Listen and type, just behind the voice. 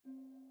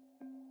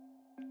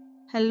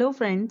Hello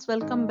friends,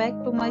 welcome back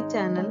to my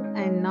channel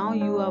and now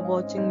you are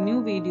watching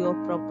new video of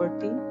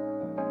property.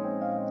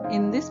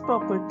 In this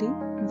property,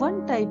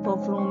 one type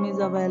of room is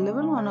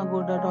available on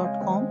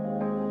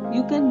agoda.com.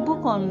 You can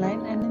book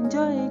online and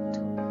enjoy it.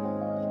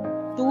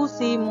 To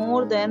see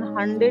more than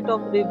 100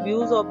 of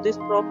reviews of this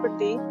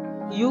property,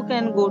 you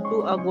can go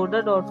to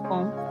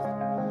agoda.com.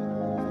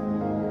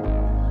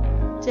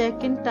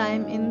 Check-in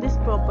time in this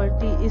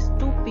property is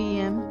 2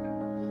 p.m.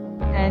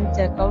 and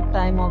checkout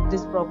time of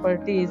this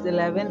property is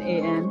 11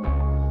 a.m.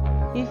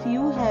 If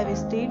you have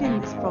stayed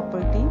in this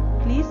property,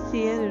 please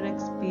share your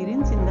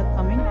experience in the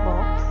comment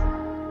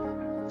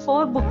box.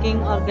 For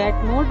booking or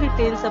get more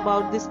details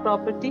about this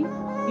property,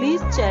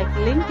 please check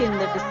link in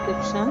the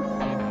description.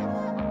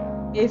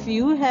 If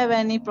you have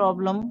any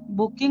problem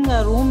booking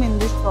a room in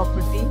this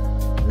property,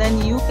 then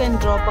you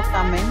can drop a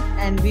comment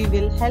and we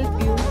will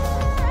help you.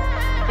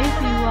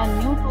 If you are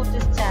new to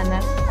this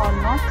channel or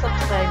not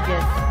subscribed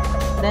yet,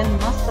 then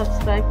must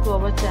subscribe to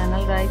our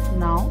channel right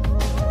now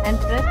and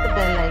press the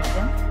bell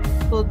icon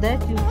so that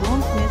you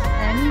don't miss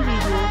any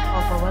videos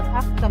of our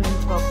upcoming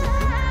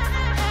property.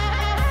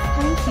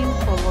 Thank you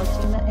for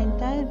watching the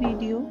entire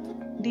video.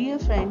 Dear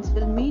friends,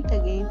 we'll meet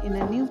again in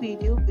a new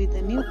video with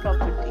a new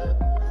property.